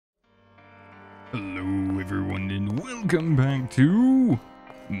Hello everyone and welcome back to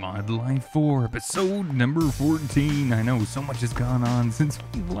ModLife 4, episode number 14. I know so much has gone on since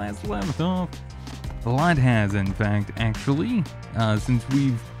we last left off. A lot has, in fact, actually, since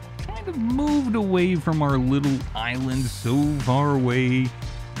we've kind of moved away from our little island so far away,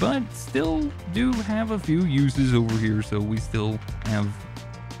 but still do have a few uses over here, so we still have...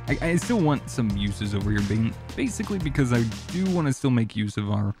 I still want some uses over here, basically because I do want to still make use of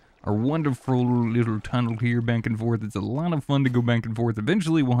our wonderful little tunnel here back and forth. It's a lot of fun to go back and forth.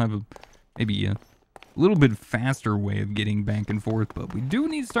 Eventually we'll have maybe a little bit faster way of getting back and forth, but we do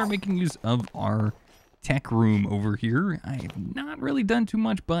need to start making use of our tech room over here. I have not really done too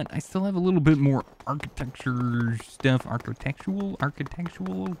much, but I still have a little bit more architecture stuff,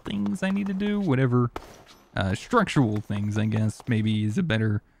 architectural things I need to do, whatever, structural things, I guess, maybe is a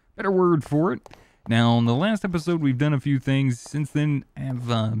better word for it. Now, in the last episode, we've done a few things. Since then,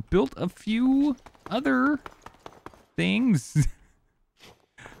 I've built a few other things.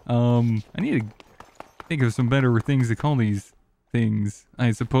 I need to think of some better things to call these things, I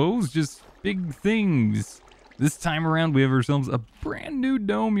suppose. Just big things. This time around, we have ourselves a brand new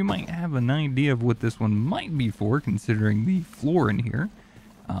dome. You might have an idea of what this one might be for, considering the floor in here.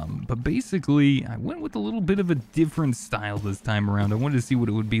 But basically, I went with a little bit of a different style this time around. I wanted to see what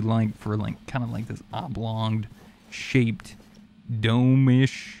it would be like for kind of like this oblong shaped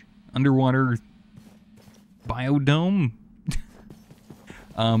dome-ish underwater biodome.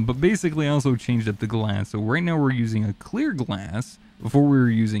 But basically I also changed up the glass. So right now we're using a clear glass. Before we were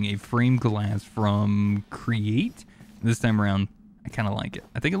using a frame glass from Create. This time around, I kind of like it.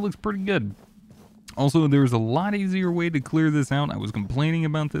 I think it looks pretty good. Also, there's a lot easier way to clear this out. I was complaining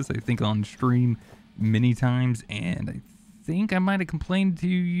about this, I think, on stream many times, and I think I might have complained to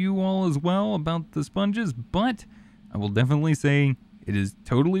you all as well about the sponges, but I will definitely say it is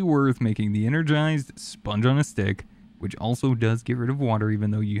totally worth making the energized sponge on a stick, which also does get rid of water,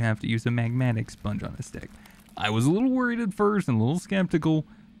 even though you have to use a magmatic sponge on a stick. I was a little worried at first and a little skeptical,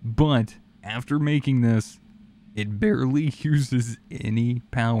 but after making this, it barely uses any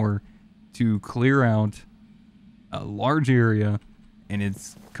power to clear out a large area, and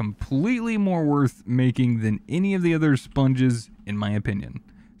it's completely more worth making than any of the other sponges, in my opinion.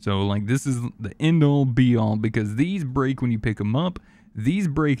 So like, this is the end all be all, because these break when you pick them up. These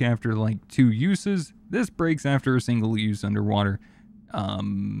break after like 2 uses. This breaks after a single use underwater.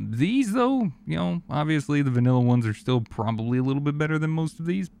 These though, you know, obviously the vanilla ones are still probably a little bit better than most of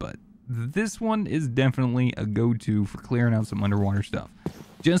these, but this one is definitely a go-to for clearing out some underwater stuff.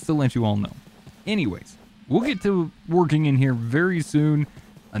 Just to let you all know. Anyways, we'll get to working in here very soon.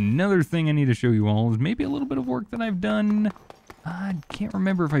 Another thing I need to show you all is maybe a little bit of work that I've done. I can't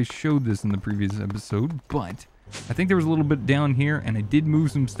remember if I showed this in the previous episode, but I think there was a little bit down here, and I did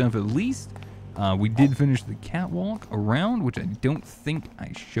move some stuff at least. We did finish the catwalk around, which I don't think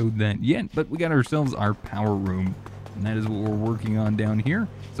I showed that yet, but we got ourselves our power room, and that is what we're working on down here.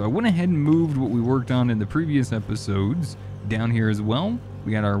 So I went ahead and moved what we worked on in the previous episodes down here as well.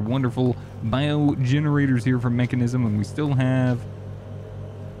 We got our wonderful bio generators here from Mechanism, and we still have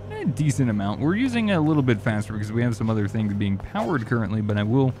a decent amount. We're using it a little bit faster because we have some other things being powered currently, but I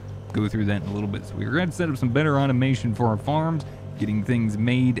will go through that in a little bit. So we're going to set up some better automation for our farms, getting things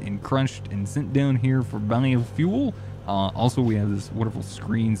made and crushed and sent down here for biofuel. Also, we have this wonderful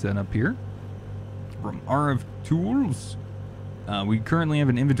screen set up here from RF Tools. We currently have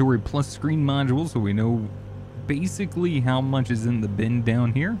an inventory plus screen module, so we know basically how much is in the bin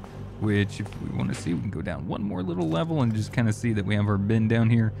down here, which if we want to see, we can go down one more little level and just kind of see that we have our bin down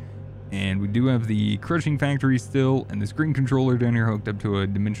here. And we do have the crushing factory still, and the screen controller down here hooked up to a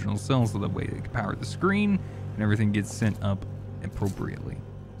dimensional cell, so that way it can power the screen and everything gets sent up appropriately.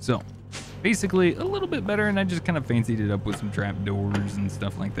 So basically a little bit better, and I just kind of fancied it up with some trap doors and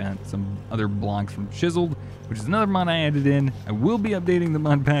stuff like that, some other blocks from Chiseled, which is another mod I added in. I will be updating the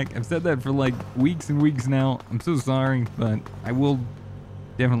mod pack. I've said that for like weeks and weeks now. I'm so sorry, but I will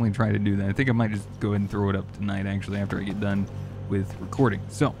definitely try to do that. I think I might just go ahead and throw it up tonight, actually, after I get done with recording.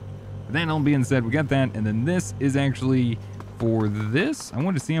 So with that all being said, we got that, and then this is actually for this. I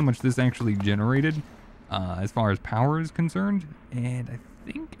wanted to see how much this actually generated as far as power is concerned, and I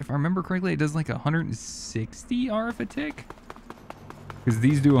think, if I remember correctly, it does like 160 RF a tick, because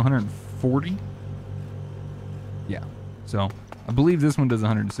these do 140. Yeah, so I believe this one does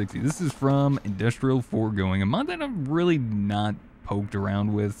 160. This is from Industrial Foregoing, a mod that I've really not poked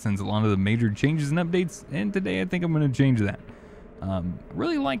around with since a lot of the major changes and updates, and today I think I'm going to change that.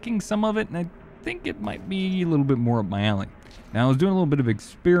 Really liking some of it, and I think it might be a little bit more up my alley. Now, I was doing a little bit of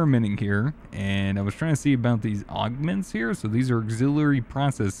experimenting here, and I was trying to see about these augments here. So these are auxiliary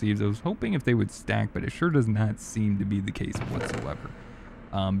process sieves. I was hoping if they would stack, but it sure does not seem to be the case whatsoever.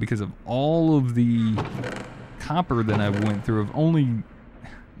 Because of all of the copper that I went through, I've only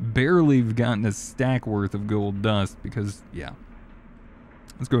barely gotten a stack worth of gold dust because, yeah.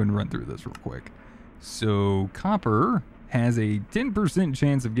 Let's go ahead and run through this real quick. So copper has a 10%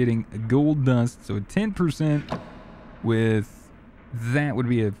 chance of getting a gold dust. So a 10% with that would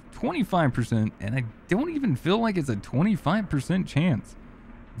be a 25%, and I don't even feel like it's a 25% chance.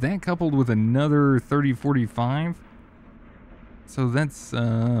 That coupled with another 30, 45. So that's,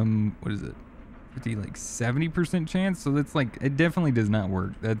 what is it? 50, like 70% chance. So that's like, it definitely does not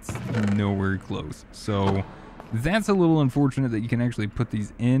work. That's nowhere close. So that's a little unfortunate that you can actually put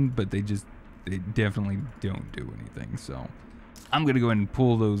these in, but they definitely don't do anything. So I'm going to go ahead and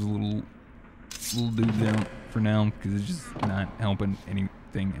pull those little dudes out for now because it's just not helping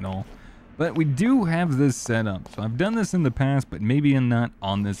anything at all. But we do have this set up. So I've done this in the past, but maybe not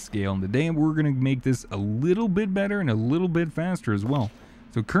on this scale. And today we're going to make this a little bit better and a little bit faster as well.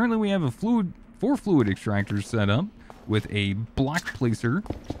 So currently we have 4 fluid extractors set up with a block placer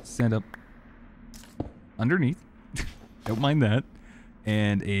set up underneath. Don't mind that.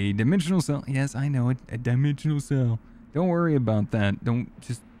 And a dimensional cell. Yes, I know it. A dimensional cell. Don't worry about that. Don't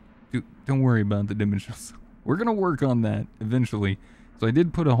worry about the dimensional cell. We're going to work on that eventually. So I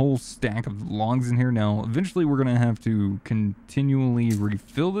did put a whole stack of logs in here. Now, eventually we're going to have to continually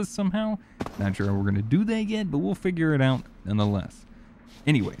refill this somehow. Not sure how we're going to do that yet, but we'll figure it out nonetheless.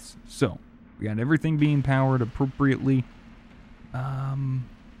 Anyways, so we got everything being powered appropriately.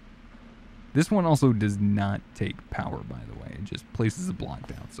 This one also does not take power, by the way. It just places a block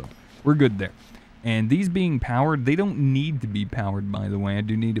down, so we're good there. And these being powered, they don't need to be powered, by the way. I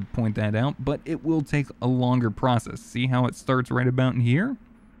do need to point that out, but it will take a longer process. See how it starts right about in here?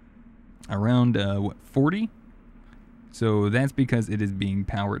 Around, 40? So that's because it is being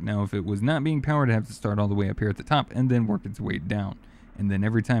powered. Now, if it was not being powered, I'd have to start all the way up here at the top and then work its way down. And then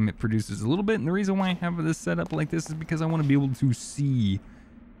every time it produces a little bit, and the reason why I have this set up like this is because I want to be able to see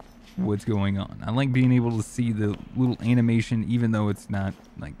what's going on. I like being able to see the little animation, even though it's not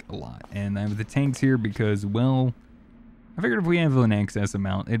like a lot. And I have the tanks here because, well, I figured if we have an excess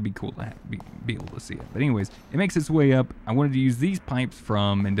amount, it'd be cool to be able to see it. But anyways, it makes its way up. I wanted to use these pipes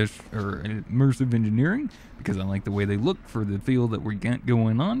from immersive engineering because I like the way they look for the feel that we got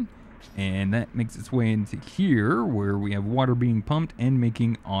going on. And that makes its way into here where we have water being pumped and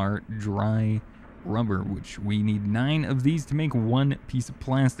making our dry rubber, which we need 9 of these to make 1 piece of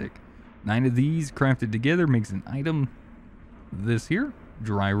plastic. 9 of these crafted together makes an item, this here,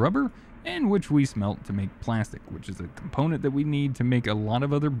 dry rubber, and which we smelt to make plastic, which is a component that we need to make a lot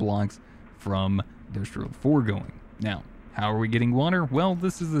of other blocks from Industrial 4 going. Now, how are we getting water? Well,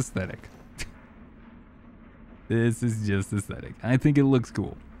 this is aesthetic. This is just aesthetic. I think it looks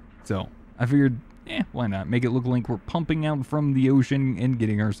cool. So, I figured, why not? Make it look like we're pumping out from the ocean and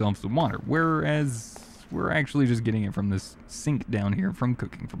getting ourselves some water. Whereas, we're actually just getting it from this sink down here from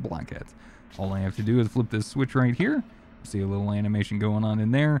cooking for blockheads. All I have to do is flip this switch right here. See a little animation going on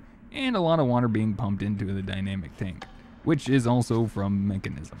in there. And a lot of water being pumped into the dynamic tank. Which is also from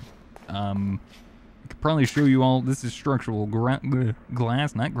Mechanism. I could probably show you all. This is structural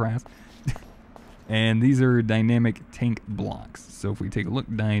glass, not grass. And these are dynamic tank blocks. So if we take a look,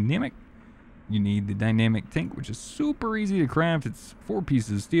 dynamic, you need the dynamic tank, which is super easy to craft. It's 4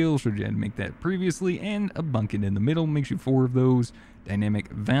 pieces of steel, showed you how to make that previously, and a bucket in the middle makes you 4 of those. Dynamic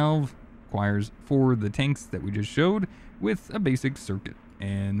valve requires 4 of the tanks that we just showed with a basic circuit.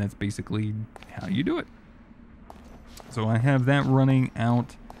 And that's basically how you do it. So I have that running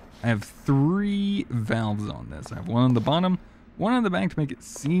out. I have 3 valves on this. I have 1 on the bottom, 1 on the back to make it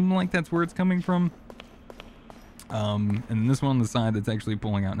seem like that's where it's coming from. And then this one on the side that's actually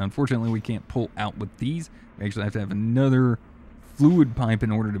pulling out. Now, unfortunately, we can't pull out with these. We actually have to have another fluid pipe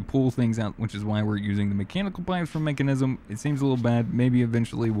in order to pull things out, which is why we're using the mechanical pipes from Mechanism. It seems a little bad. Maybe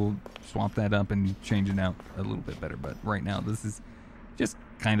eventually we'll swap that up and change it out a little bit better. But right now, this is just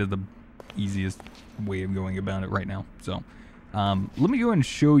kind of the easiest way of going about it right now. So let me go and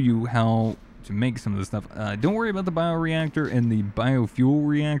show you how to make some of this stuff. Don't worry about the bioreactor and the biofuel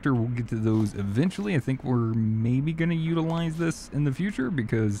reactor. We'll get to those eventually. I think we're maybe going to utilize this in the future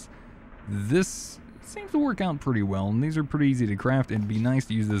because this seems to work out pretty well, and these are pretty easy to craft, and it'd be nice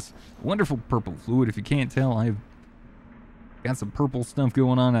to use this wonderful purple fluid. If you can't tell, I've got some purple stuff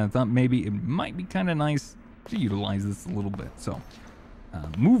going on, and I thought maybe it might be kind of nice to utilize this a little bit. So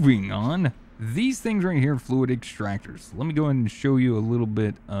moving on, these things right here, fluid extractors. Let me go ahead and show you a little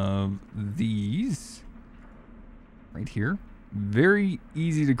bit of these right here. Very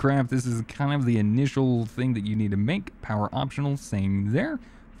easy to craft. This is kind of the initial thing that you need to make. Power optional, same there.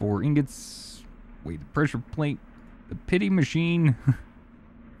 4 ingots, weighted pressure plate, the pity machine,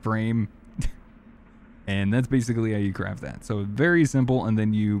 frame, and that's basically how you craft that. So very simple, and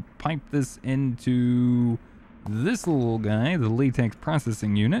then you pipe this into this little guy, the latex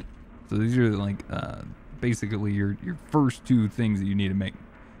processing unit. So these are like basically your first 2 things that you need to make.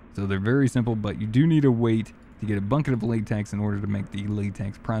 So they're very simple, but you do need a weight to get a bucket of latex in order to make the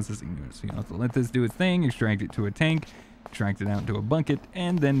latex processing unit. So you have to let this do its thing, extract it to a tank, extract it out into a bucket,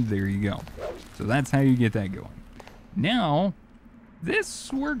 and then there you go. So that's how you get that going. Now,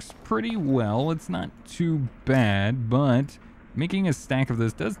 this works pretty well. It's not too bad, but making a stack of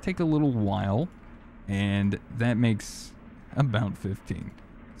this does take a little while, and that makes about 15.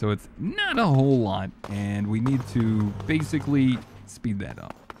 So it's not a whole lot, and we need to basically speed that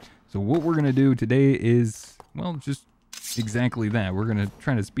up. So what we're gonna do today is, well, just exactly that. We're gonna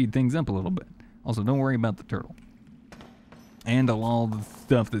try to speed things up a little bit. Also, don't worry about the turtle. And all the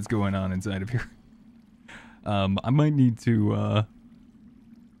stuff that's going on inside of here. I might need to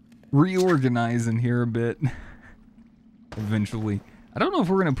reorganize in here a bit eventually. I don't know if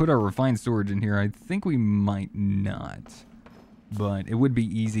we're gonna put our refined storage in here. I think we might not. But it would be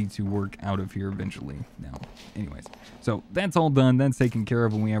easy to work out of here eventually. Now, anyways, so that's all done. That's taken care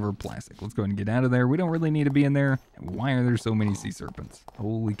of when we have our plastic. Let's go ahead and get out of there. We don't really need to be in there. And why are there so many sea serpents?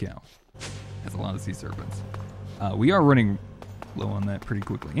 Holy cow. That's a lot of sea serpents. We are running low on that pretty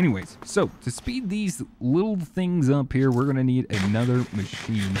quickly. Anyways, so to speed these little things up here, we're going to need another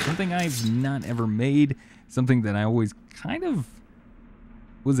machine. Something I've not ever made. Something that I always kind of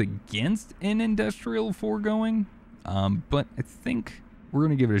was against in industrial foregoing. But I think we're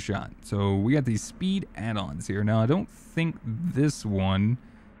going to give it a shot. So we got these speed add-ons here. Now, I don't think this one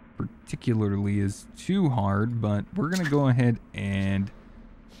particularly is too hard, but we're going to go ahead and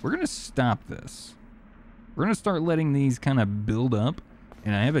we're going to stop this. We're going to start letting these kind of build up.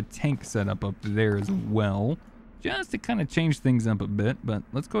 And I have a tank set up there as well, just to kind of change things up a bit. But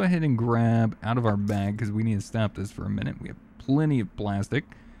let's go ahead and grab out of our bag because we need to stop this for a minute. We have plenty of plastic.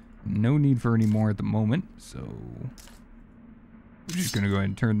 No need for any more at the moment, so we're just going to go ahead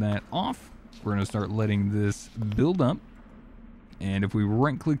and turn that off. We're going to start letting this build up. And if we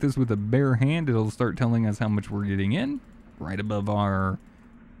right-click this with a bare hand, it'll start telling us how much we're getting in, right above our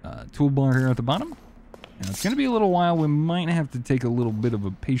toolbar here at the bottom. Now, it's going to be a little while. We might have to take a little bit of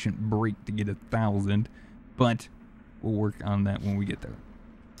a patient break to get 1,000, but we'll work on that when we get there.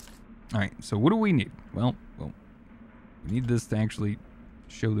 All right, so what do we need? Well, we need this to actually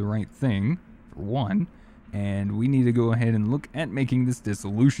show the right thing, for one, and we need to go ahead and look at making this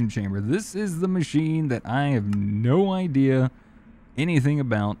dissolution chamber. This is the machine that I have no idea anything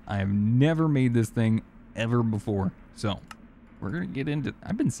about. I have never made this thing ever before, so we're gonna get into,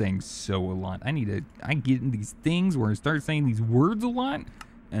 I've been saying so a lot. I get in these things where I start saying these words a lot,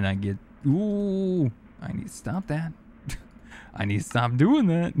 and I get, ooh, I need to stop that. I need to stop doing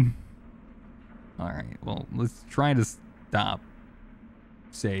that. All right, well, let's try to stop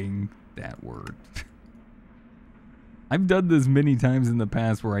saying that word. I've done this many times in the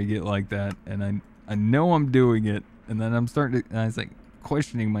past where I get like that, and I know I'm doing it, and then I'm starting to, and I was like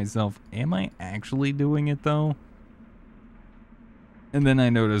questioning myself, am I actually doing it though? And then I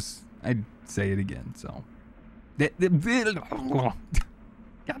notice I say it again, so God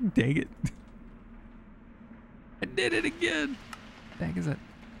dang it. I did it again. The heck is that?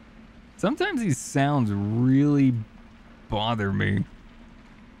 Sometimes these sounds really bother me.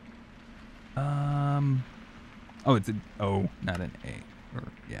 Oh, it's an O, not an A. Or,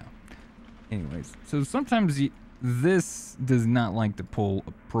 yeah. Anyways, so sometimes this does not like to pull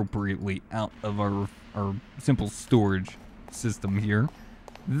appropriately out of our simple storage system here.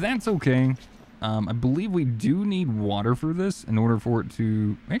 That's okay. I believe we do need water for this in order for it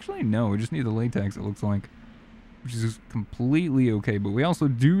to... Actually, no, we just need the latex, it looks like. Which is completely okay, but we also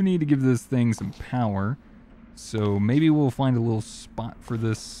do need to give this thing some power. So maybe we'll find a little spot for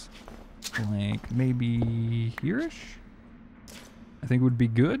this, like maybe here-ish? I think would be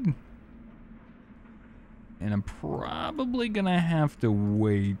good. And I'm probably gonna have to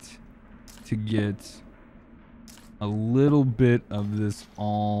wait to get a little bit of this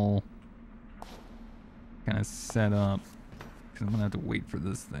all kind of set up, because I'm gonna have to wait for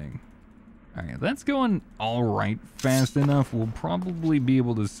this thing. All right, that's going all right, fast enough. We'll probably be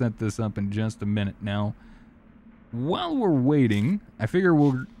able to set this up in just a minute. Now, while we're waiting, I figure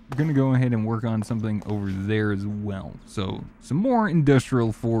we're gonna go ahead and work on something over there as well. So some more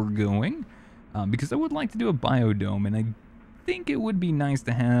industrial foregoing. because I would like to do a biodome, and I think it would be nice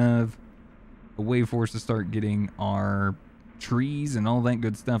to have a way for us to start getting our trees and all that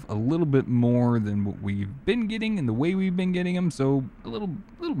good stuff a little bit more than what we've been getting and the way we've been getting them. So a little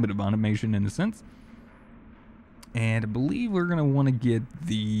bit of automation in a sense. And I believe we're going to want to get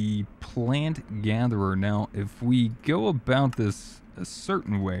the plant gatherer. Now, if we go about this a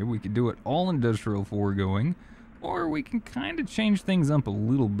certain way, we could do it all industrial foregoing, or we can kind of change things up a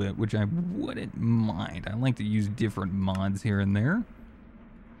little bit, which I wouldn't mind. I like to use different mods here and there.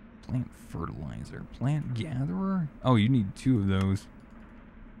 Plant fertilizer, plant gatherer. Oh, you need 2 of those.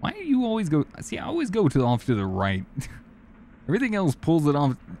 Why do you always go? See, I always go off to the right. Everything else pulls it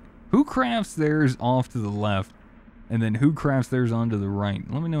off. Who crafts theirs off to the left? And then who crafts theirs onto the right?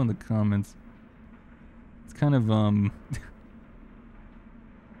 Let me know in the comments. It's kind of,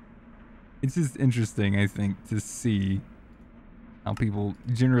 it's just interesting, I think, to see how people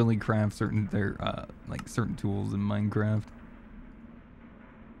generally craft certain tools in Minecraft.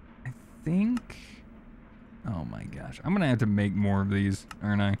 I think, oh my gosh, I'm gonna have to make more of these,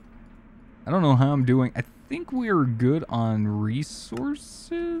 aren't I? I don't know how I'm doing. I think we're good on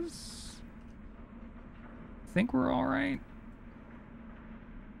resources. I think we're all right.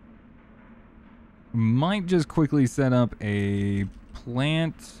 Might just quickly set up a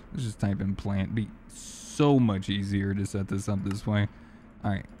plant. Let's just type in plant. It'd be so much easier to set this up this way.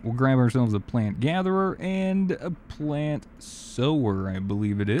 All right, we'll grab ourselves a plant gatherer and a plant sower, I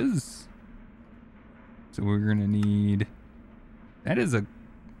believe it is. So we're gonna need, that is a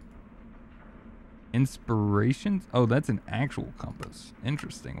inspiration. Oh, that's an actual compass.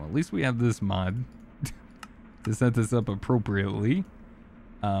 Interesting. Well, at least we have this mod to set this up appropriately,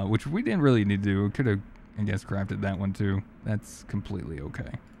 which we didn't really need to do. We could have, I guess, crafted that one too. That's completely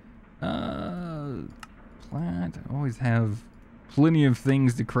okay. Plant, I always have plenty of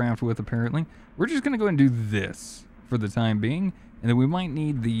things to craft with, apparently. We're just gonna go and do this for the time being, and then we might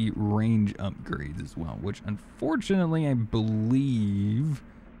need the range upgrades as well, which unfortunately I believe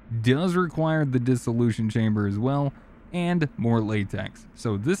does require the dissolution chamber as well, and more latex.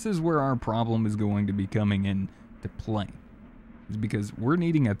 So this is where our problem is going to be coming into play. Is because we're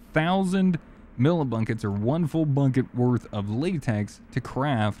needing 1,000 millibuckets, or 1 full bucket worth of latex to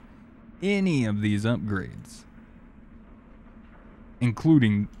craft any of these upgrades,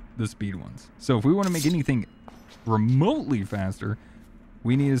 including the speed ones. So if we want to make anything remotely faster,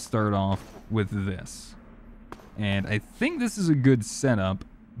 we need to start off with this. And I think this is a good setup,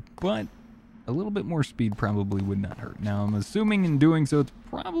 but a little bit more speed probably would not hurt. Now, I'm assuming in doing so, it's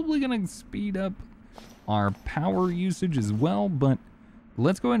probably going to speed up our power usage as well, but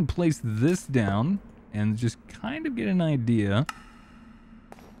let's go ahead and place this down and just kind of get an idea.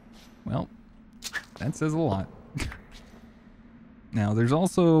 Well, that says a lot. Now, there's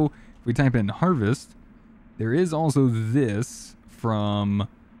also, if we type in harvest, there is also this from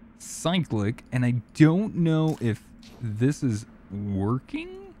Cyclic, and I don't know if this is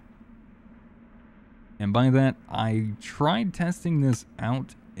working. And by that, I tried testing this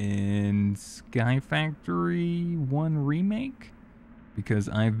out in Sky Factory 1 Remake, because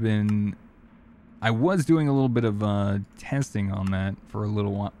I was doing a little bit of testing on that for a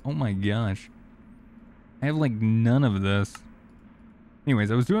little while. Oh my gosh. I have like none of this.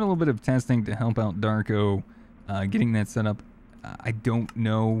 Anyways, I was doing a little bit of testing to help out Darko, getting that set up. I don't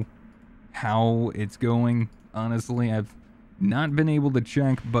know how it's going, honestly. I've not been able to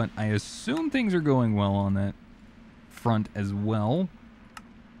check, but I assume things are going well on that front as well.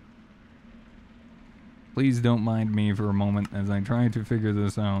 Please don't mind me for a moment as I try to figure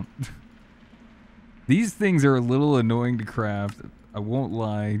this out. These things are a little annoying to craft, I won't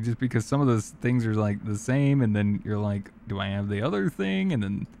lie, just because some of those things are like the same, and then you're like, do I have the other thing? And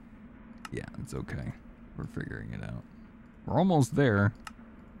then, yeah, it's okay. We're figuring it out. We're almost there.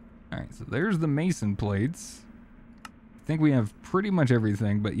 Alright, so there's the mason plates. I think we have pretty much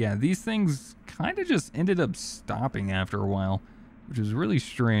everything, but yeah, these things kind of just ended up stopping after a while, which is really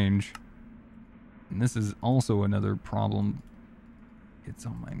strange. And this is also another problem. It's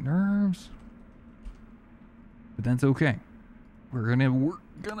on my nerves. But that's okay. We're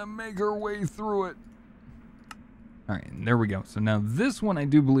gonna make our way through it. Alright, and there we go. So now this one I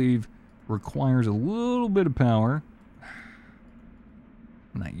do believe requires a little bit of power.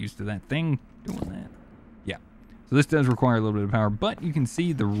 I'm not used to that thing doing that. Yeah. So this does require a little bit of power, but you can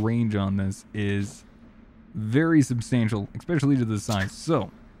see the range on this is very substantial, especially to the size.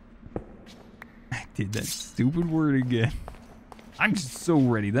 So I did that stupid word again. I'm just so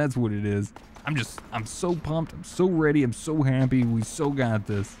ready. That's what it is. I'm so pumped. I'm so ready. I'm so happy. We so got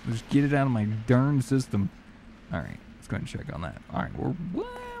this. Just get it out of my darn system. All right, let's go ahead and check on that. All right,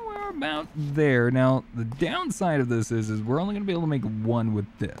 we're about there. Now, the downside of this is we're only going to be able to make one with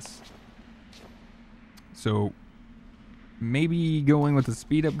this. So, maybe going with the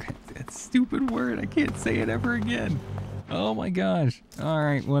speed up. That stupid word. I can't say it ever again. Oh my gosh.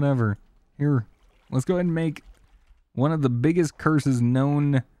 Alright, whatever. Here, let's go ahead and make one of the biggest curses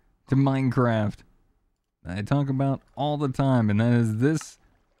known to Minecraft that I talk about all the time, and that is this.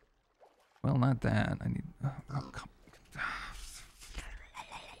 Well, not that. I need... Oh, come.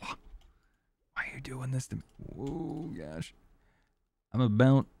 Why are you doing this to me? Oh, gosh. I'm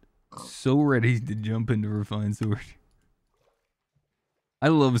about so ready to jump into refined storage. I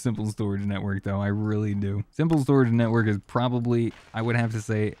love Simple Storage Network, though. I really do. Simple Storage Network is probably, I would have to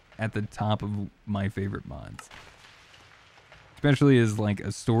say, at the top of my favorite mods. Especially as like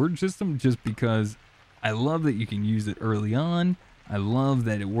a storage system, just because I love that you can use it early on. I love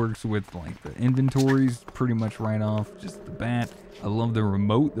that it works with like the inventories pretty much right off just the bat. I love the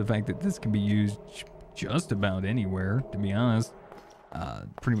remote, the fact that this can be used just about anywhere, to be honest.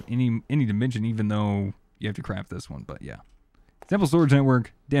 Pretty much any dimension, even though you have to craft this one, but yeah. Simple Storage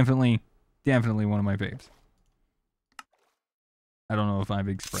Network, definitely one of my faves. I don't know if I've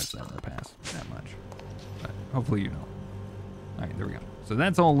expressed that in the past that much, but hopefully you know. All right, there we go. So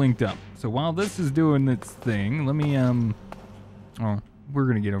that's all linked up. So while this is doing its thing, let me, oh, we're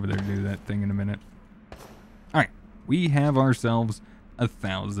gonna get over there to do that thing in a minute. All right, we have ourselves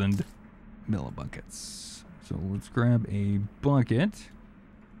 1,000 millibuckets. So let's grab a bucket.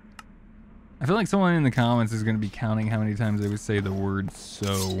 I feel like someone in the comments is gonna be counting how many times they would say the word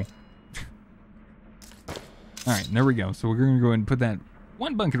so. All right, there we go. So we're gonna go ahead and put that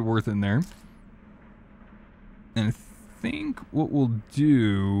one bucket worth in there. And I think what we'll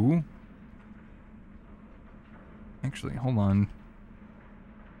do... Actually, hold on.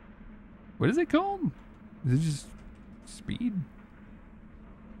 What is it called? Is it just speed?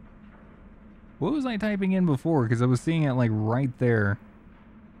 What was I typing in before? Because I was seeing it like right there.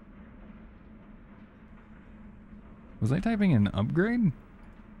 Was I typing in upgrade?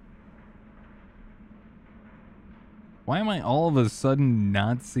 Why am I all of a sudden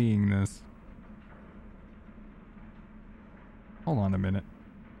not seeing this? Hold on a minute.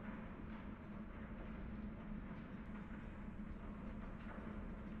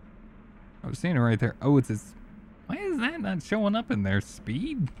 I was seeing it right there. Oh, it's this. Why is that not showing up in there?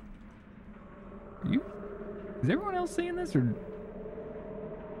 Speed? You? Is everyone else seeing this or?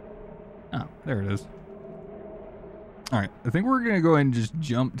 Oh, there it is. All right, I think we're gonna go ahead and just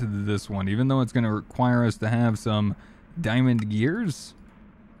jump to this one, even though it's gonna require us to have some diamond gears.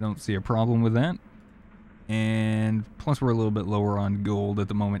 Don't see a problem with that. And plus we're a little bit lower on gold at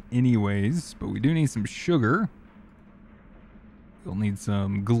the moment anyways, but we do need some sugar. We'll need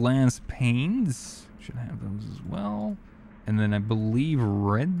some glass panes. Should have those as well. And then I believe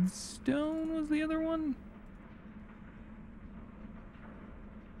redstone was the other one.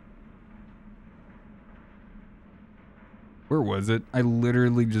 Where was it? I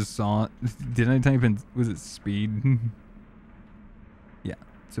literally just saw it. Did I type in, was it speed? Yeah,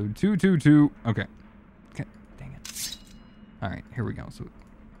 so 222, okay. Okay, dang it. All right, here we go. So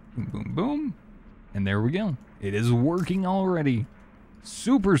boom, boom, boom. And there we go. It is working already.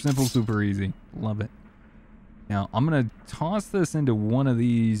 Super simple, super easy. Love it. Now, I'm going to toss this into one of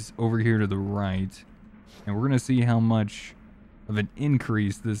these over here to the right. And we're going to see how much of an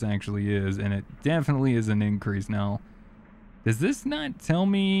increase this actually is. And it definitely is an increase. Now, does this not tell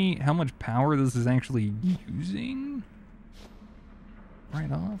me how much power this is actually using?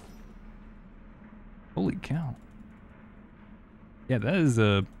 Right off. Holy cow. Yeah, that is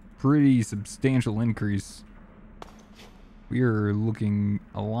a pretty substantial increase. We are looking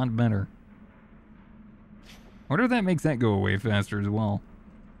a lot better. I wonder if that makes that go away faster as well.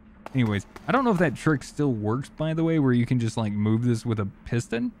 Anyways, I don't know if that trick still works, by the way, where you can just like move this with a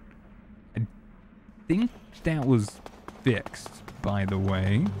piston. I think that was fixed, by the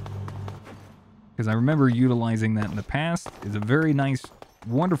way. Because I remember utilizing that in the past. It's a very nice,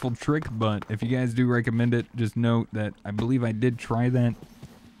 wonderful trick, but if you guys do recommend it, just note that I believe I did try that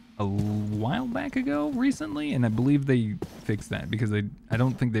a while back ago recently, and I believe they fixed that because I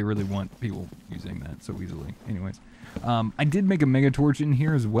don't think they really want people using that so easily. Anyways, I did make a mega torch in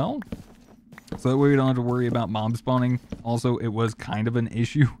here as well, so that way we don't have to worry about mob spawning. Also, it was kind of an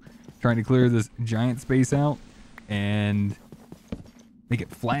issue trying to clear this giant space out and make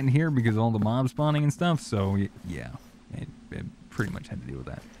it flat in here because of all the mob spawning and stuff. So yeah, it pretty much had to deal with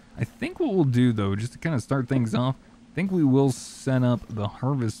that. I think what we'll do though, just to kind of start things off, I think we will set up the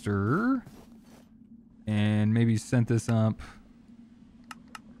harvester and maybe set this up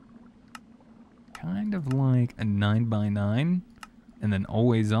kind of like a 9x9. and then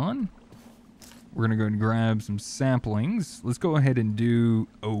always on. We're gonna go and grab some saplings. Let's go ahead and do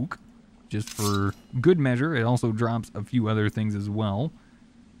oak, just for good measure. It also drops a few other things as well.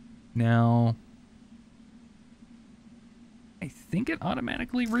 Now, I think it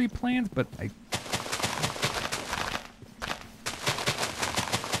automatically replants, but I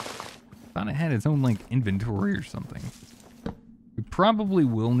thought it had its own, like, inventory or something. We probably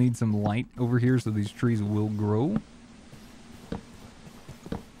will need some light over here so these trees will grow.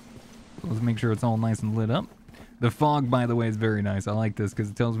 Let's make sure it's all nice and lit up. The fog, by the way, is very nice. I like this because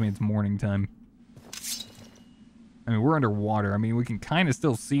it tells me it's morning time. I mean, we're underwater. I mean, we can kind of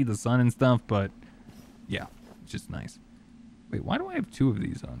still see the sun and stuff, but yeah, it's just nice. Wait, why do I have 2 of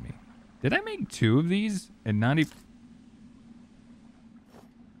these on me? Did I make 2 of these and not even...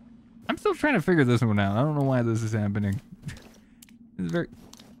 I'm still trying to figure this one out. I don't know why this is happening. It's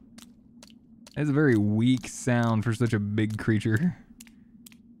a very weak sound for such a big creature.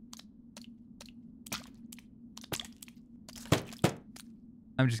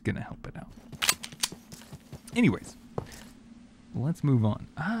 I'm just gonna help it out. Anyways, let's move on.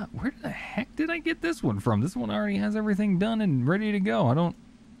 Where the heck did I get this one from? This one already has everything done and ready to go. I don't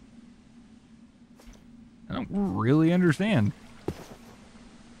really understand.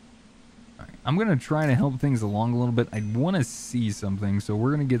 All right, I'm gonna try to help things along a little bit. I want to see something, so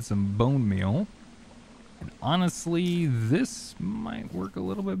we're gonna get some bone meal. And honestly, this might work a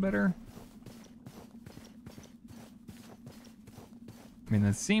little bit better. I mean,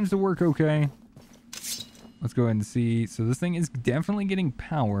 that seems to work okay. Let's go ahead and see. So this thing is definitely getting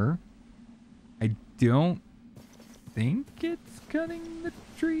power. I don't think it's cutting the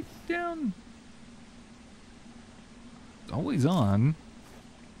tree down. It's always on.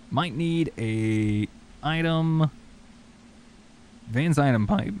 Might need a item. Advanced item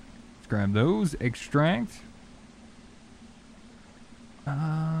pipe. Let's grab those. Extract.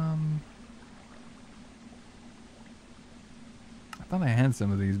 I thought I had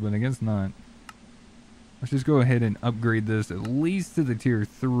some of these, but I guess not. Let's just go ahead and upgrade this at least to the tier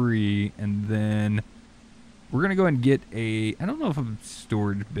 3, and then we're gonna go ahead and get a... I don't know if a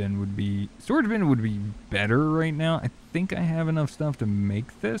storage bin would be... Storage bin would be better right now. I think I have enough stuff to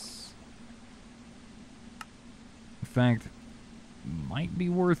make this. In fact, might be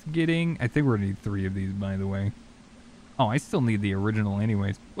worth getting. I think we're gonna need 3 of these, by the way. Oh, I still need the original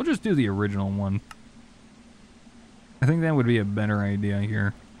anyways. We'll just do the original one. I think that would be a better idea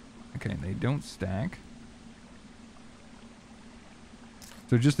here. Okay, they don't stack.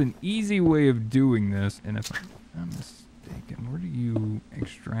 So just an easy way of doing this, and if I'm mistaken, where do you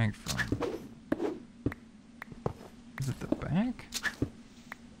extract from? Is it the back?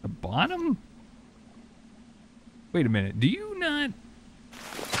 The bottom? Wait a minute, do you not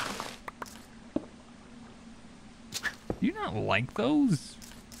like those?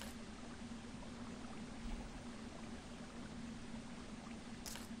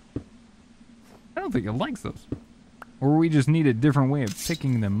 I don't think it likes those. Or we just need a different way of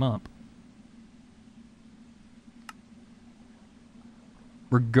picking them up.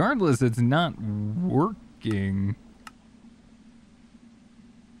 Regardless, it's not working.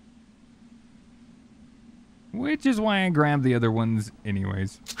 Which is why I grabbed the other ones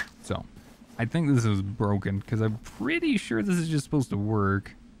anyways. So, I think this is broken, because I'm pretty sure this is just supposed to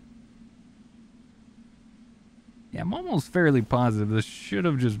work. Yeah, I'm almost fairly positive this should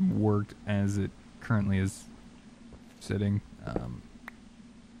have just worked as it currently is sitting.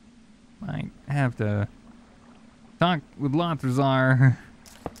 Might have to talk with Lathrazar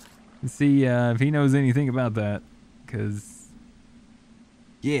to see if he knows anything about that, because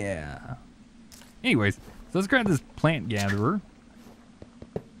yeah. Anyways, so let's grab this plant gatherer.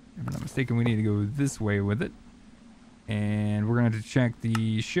 If I'm not mistaken, we need to go this way with it. And we're going to check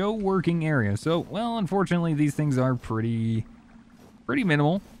the show working area. So, well, unfortunately, these things are pretty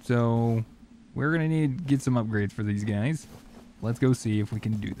minimal. So, we're going to need to get some upgrades for these guys. Let's go see if we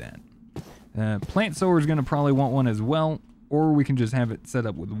can do that. Plant sower is going to probably want one as well. Or we can just have it set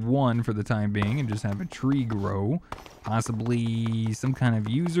up with one for the time being and just have a tree grow. Possibly some kind of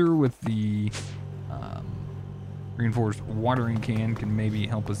user with the reinforced watering can maybe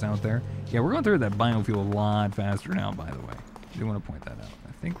help us out there. Yeah, we're going through that biofuel a lot faster now, by the way. I do want to point that out.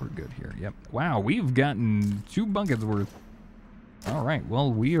 I think we're good here. Yep. Wow, we've gotten 2 buckets worth. All right,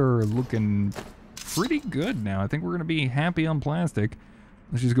 well, we are looking pretty good now. I think we're going to be happy on plastic.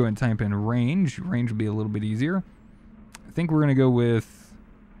 Let's just go ahead and type in range. Range will be a little bit easier. I think we're going to go with...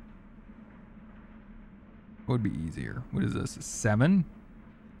 What would be easier? What is this? 7?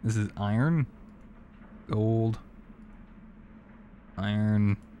 This is iron. Gold.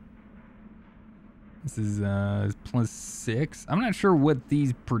 Iron. This is +6. I'm not sure what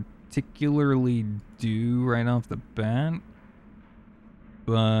these particularly do right off the bat,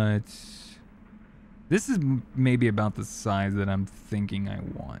 but this is maybe about the size that I'm thinking I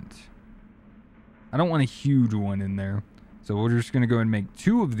want. I don't want a huge one in there, so we're just gonna go ahead and make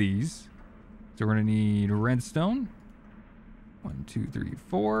 2 of these. So we're gonna need redstone. 1, 2, 3,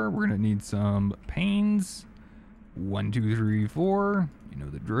 4. We're gonna need some panes. 1, 2, 3, 4. You know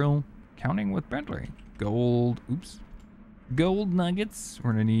the drill. Counting with Bentley. Gold. Oops. Gold nuggets.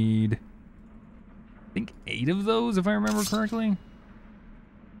 We're gonna need, I think, 8 of those, if I remember correctly.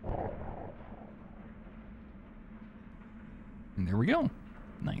 And there we go.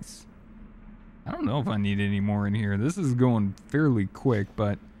 Nice. I don't know if I need any more in here. This is going fairly quick,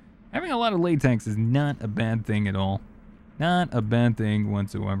 but having a lot of latex is not a bad thing at all. Not a bad thing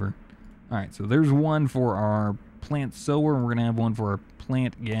whatsoever. Alright, so there's one for our plant sower, and we're going to have one for our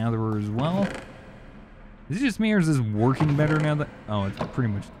plant gatherer as well. Is it just me, or is this working better now that... Oh, it's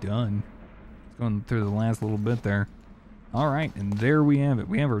pretty much done. It's going through the last little bit there. Alright, and there we have it.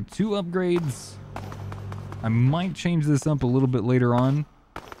 We have our 2 upgrades. I might change this up a little bit later on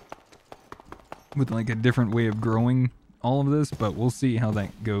with like a different way of growing all of this, but we'll see how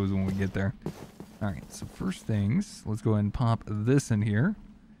that goes when we get there. Alright, so first things, let's go ahead and pop this in here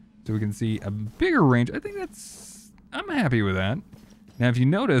so we can see a bigger range. I think that's... I'm happy with that. Now, if you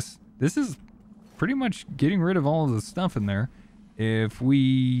notice, this is pretty much getting rid of all of the stuff in there. If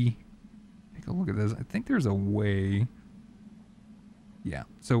we take a look at this, I think there's a way... Yeah,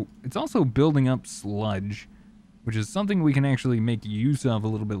 so it's also building up sludge, which is something we can actually make use of a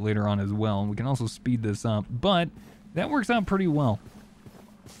little bit later on as well. We can also speed this up, but that works out pretty well.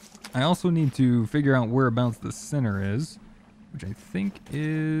 I also need to figure out whereabouts the center is, which I think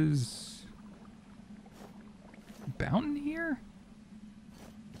is about in here?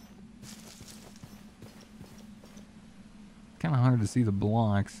 Kind of hard to see the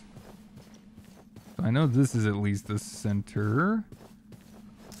blocks. So I know this is at least the center.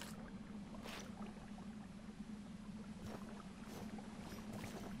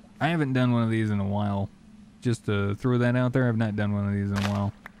 I haven't done one of these in a while. Just to throw that out there, I've not done one of these in a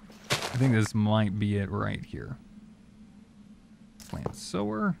while. I think this might be it right here. Plant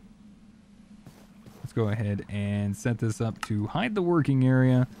sower. Let's go ahead and set this up to hide the working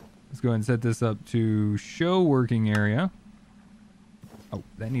area. Let's go ahead and set this up to show working area. Oh,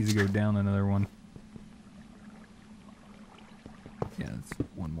 that needs to go down another one. Yeah, that's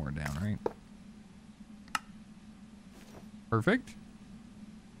one more down, right? Perfect.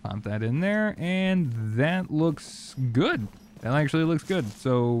 Pop that in there, and that looks good. That actually looks good.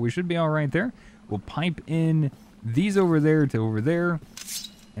 So we should be all right there. We'll pipe in these over there to over there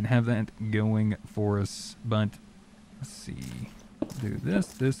and have that going for us. But let's see. Do this,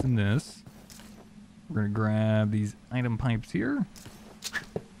 this, and this. We're going to grab these item pipes here.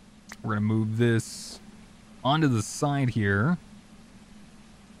 We're going to move this onto the side here.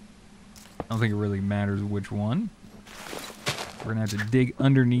 I don't think it really matters which one. We're going to have to dig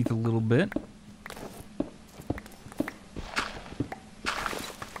underneath a little bit.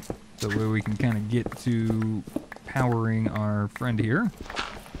 So that way we can kind of get to powering our friend here.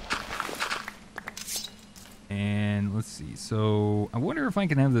 And let's see. So I wonder if I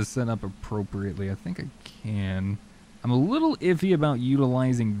can have this set up appropriately. I think I can. I'm a little iffy about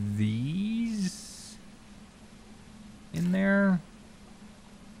utilizing these in there.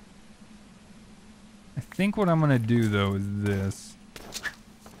 I think what I'm going to do, though, is this.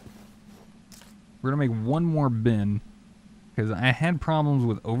 We're going to make one more bin, because I had problems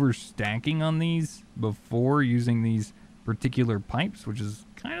with overstacking on these before using these particular pipes, which is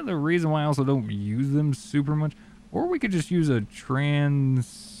kind of the reason why I also don't use them super much. Or we could just use a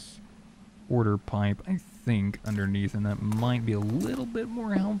transporter pipe, I think, underneath, and that might be a little bit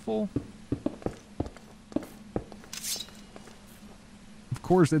more helpful. Of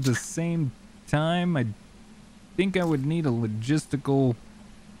course, at the same time, I think I would need a logistical...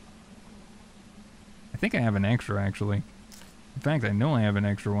 I think I have an extra, actually. In fact, I know I have an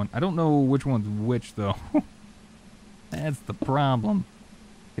extra one. I don't know which one's which, though. That's the problem.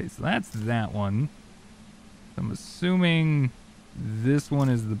 Okay, so that's that one. I'm assuming this one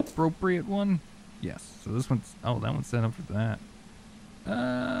is the appropriate one. Yes, so this one's... Oh, that one's set up for that.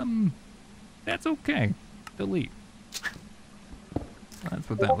 That's okay. Delete. That's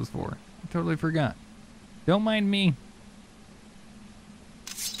what that was for. I totally forgot. Don't mind me.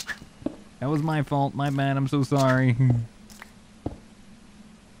 That was my fault. My bad. I'm so sorry.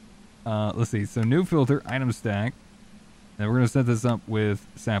 Let's see. So new filter, item stack. Then we're going to set this up with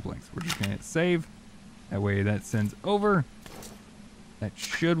saplings. We're just going to hit save. That way that sends over. That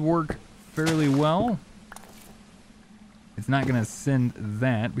should work fairly well. It's not going to send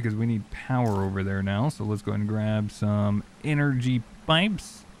that because we need power over there now. So let's go ahead and grab some energy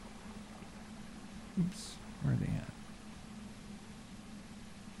pipes. Oops, where are they at?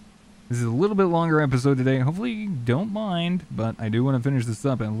 This is a little bit longer episode today. Hopefully you don't mind, but I do want to finish this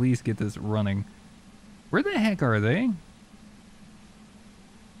up and at least get this running. Where the heck are they?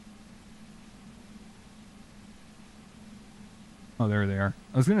 Oh, there they are.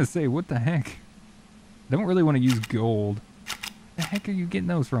 I was going to say, what the heck? I don't really want to use gold. Where the heck are you getting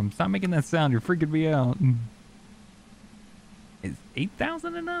those from? Stop making that sound. You're freaking me out. Is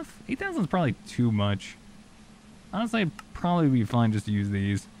 8,000 enough? 8,000 is probably too much. Honestly, I'd probably be fine just to use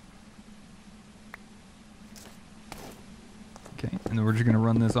these. Okay, and then we're just going to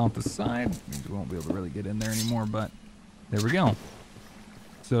run this off the side. Means we won't be able to really get in there anymore, but there we go.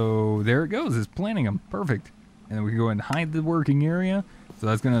 So there it goes. It's planting them. Perfect. And then we can go ahead and hide the working area. So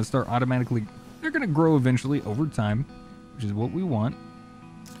that's going to start automatically. They're going to grow eventually over time, which is what we want.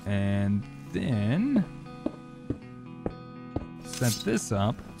 And then set this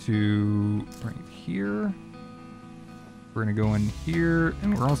up to right here. We're going to go in here,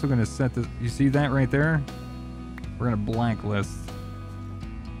 and we're also going to set this. You see that right there? We're going to blacklist.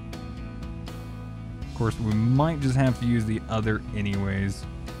 Of course, we might just have to use the other anyways.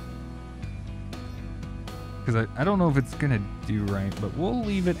 Because I don't know if it's going to do right, but we'll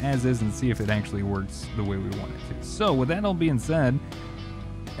leave it as is and see if it actually works the way we want it to. So with that all being said,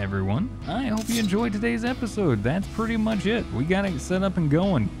 everyone, I hope you enjoyed today's episode. That's pretty much it. We got it set up and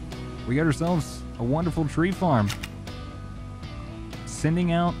going. We got ourselves a wonderful tree farm.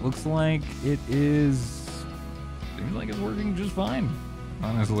 Sending out looks like it is... Seems like it's working just fine,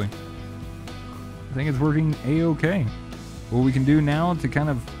 honestly. I think it's working a-okay. What we can do now to kind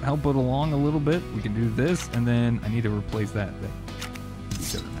of help it along a little bit, we can do this, and then I need to replace that thing. Be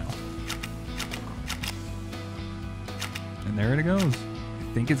better now. And there it goes.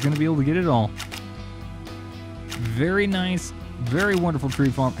 I think it's going to be able to get it all. Very nice, very wonderful tree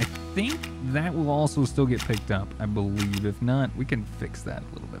farm. I think that will also still get picked up, I believe. If not, we can fix that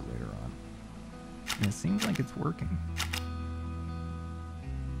a little bit later on. And it seems like it's working.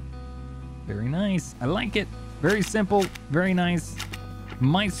 Very nice. I like it. Very simple, very nice.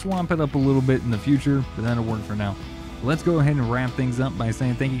 Might swamp it up a little bit in the future, but that'll work for now. Let's go ahead and wrap things up by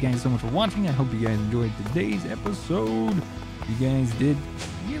saying thank you guys so much for watching. I hope you guys enjoyed today's episode. If you guys did,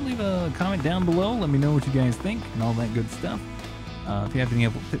 you can leave a comment down below. Let me know what you guys think and all that good stuff. If you have any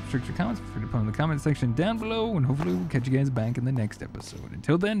helpful tips, tricks, or comments, feel free to put them in the comment section down below, and hopefully we'll catch you guys back in the next episode.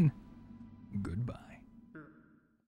 Until then, goodbye.